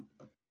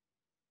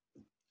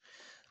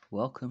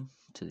Welcome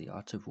to The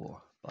Art of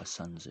War by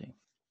Sun Tzu.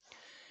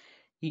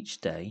 Each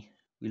day,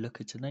 we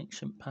look at an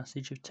ancient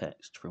passage of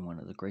text from one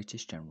of the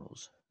greatest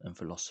generals and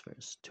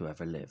philosophers to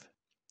ever live.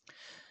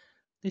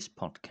 This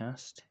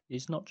podcast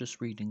is not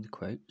just reading the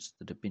quotes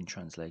that have been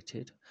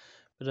translated,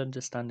 but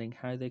understanding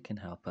how they can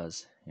help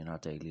us in our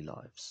daily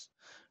lives,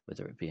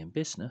 whether it be in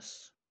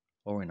business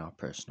or in our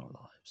personal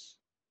lives.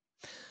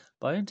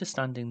 By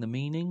understanding the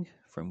meaning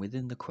from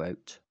within the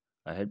quote,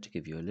 I hope to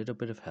give you a little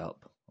bit of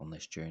help on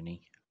this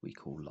journey we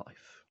call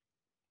life.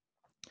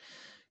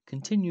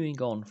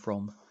 Continuing on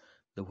from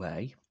the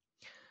way,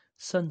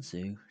 Sun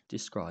Tzu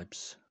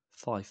describes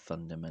 5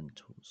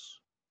 fundamentals.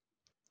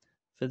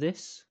 For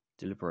this,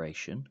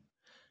 deliberation,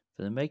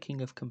 for the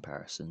making of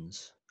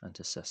comparisons and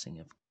assessing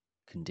of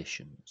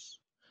conditions.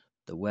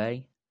 The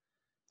way,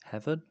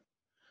 heaven,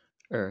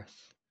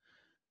 earth,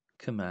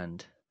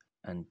 command,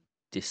 and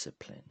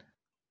discipline.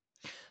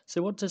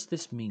 So what does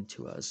this mean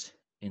to us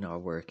in our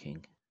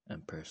working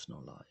and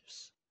personal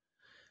lives?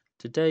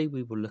 Today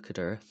we will look at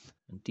earth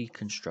and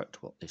deconstruct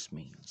what this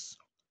means.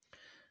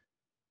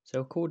 So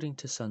according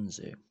to Sun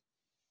Tzu,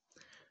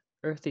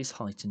 earth is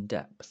height and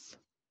depth,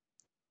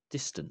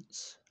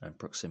 distance and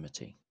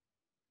proximity,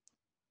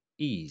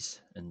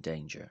 ease and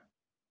danger,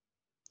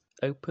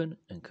 open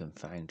and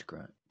confined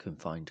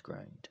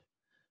ground,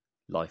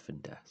 life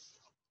and death.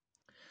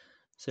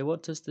 So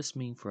what does this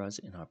mean for us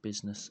in our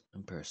business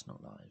and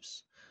personal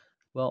lives?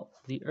 Well,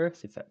 the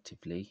earth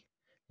effectively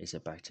is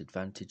about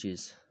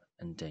advantages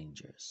and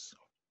dangers.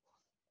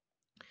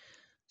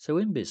 So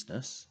in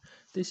business,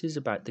 this is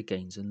about the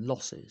gains and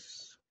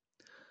losses.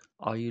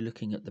 Are you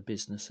looking at the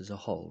business as a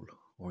whole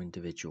or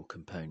individual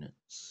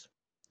components?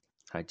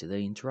 How do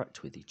they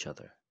interact with each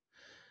other?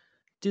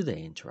 Do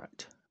they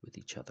interact with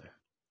each other?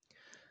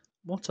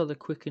 What are the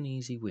quick and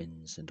easy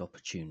wins and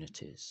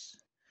opportunities?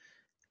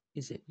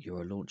 Is it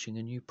you're launching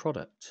a new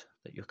product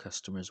that your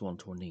customers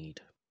want or need?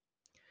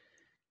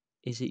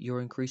 Is it you're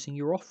increasing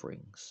your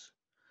offerings?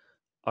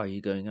 Are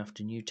you going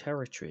after new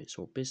territories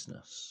or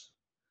business?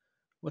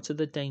 What are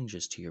the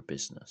dangers to your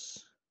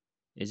business?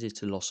 Is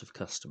it a loss of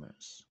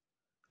customers?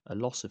 A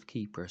loss of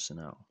key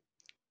personnel?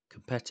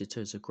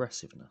 Competitors'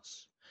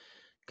 aggressiveness?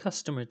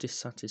 Customer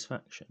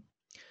dissatisfaction?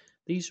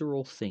 These are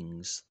all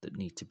things that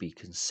need to be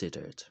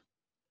considered.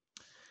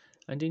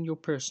 And in your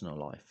personal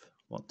life,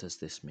 what does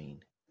this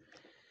mean?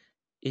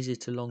 Is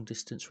it a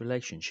long-distance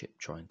relationship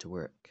trying to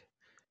work?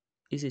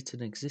 Is it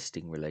an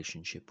existing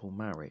relationship or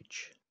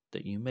marriage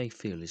that you may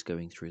feel is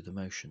going through the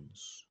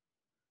motions?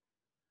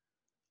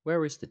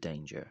 Where is the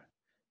danger?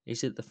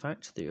 Is it the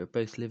fact that you're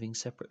both living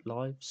separate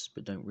lives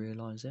but don't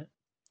realise it?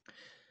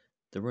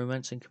 The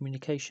romance and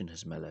communication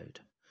has mellowed?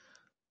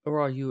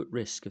 Or are you at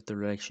risk of the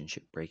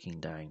relationship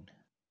breaking down?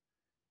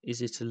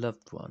 Is it a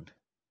loved one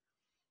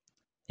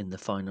in the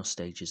final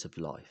stages of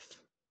life?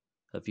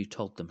 Have you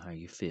told them how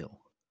you feel?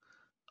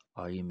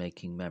 Are you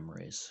making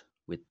memories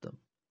with them?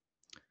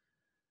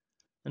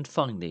 And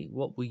finally,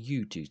 what will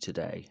you do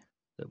today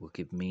that will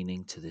give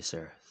meaning to this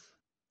earth?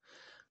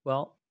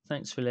 Well,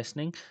 thanks for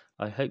listening.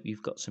 I hope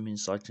you've got some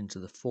insight into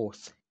the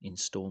 4th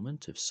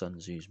instalment of Sun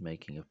Tzu's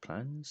Making of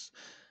Plans,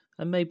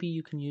 and maybe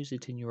you can use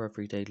it in your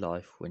everyday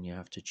life when you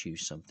have to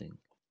choose something.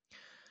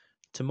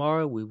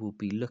 Tomorrow we will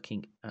be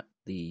looking at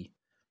the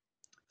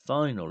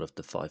final of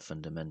the 5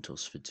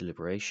 fundamentals for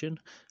deliberation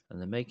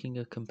and the making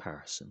of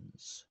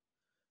comparisons.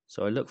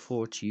 So I look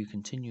forward to you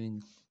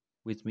continuing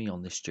with me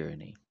on this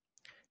journey.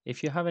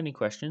 If you have any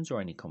questions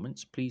or any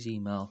comments, please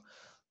email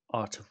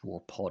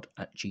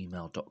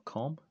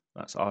artofwarpod@gmail.com.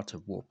 That's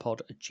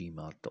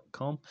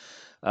artofwarpod@gmail.com.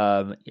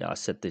 I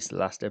said this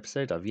last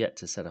episode, I've yet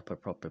to set up a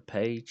proper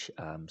page.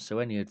 So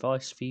any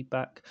advice,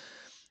 feedback,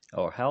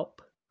 or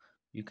help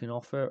you can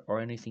offer,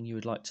 or anything you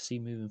would like to see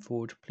moving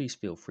forward, please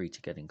feel free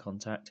to get in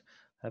contact.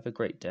 Have a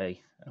great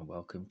day and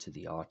welcome to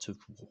the Art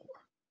of War.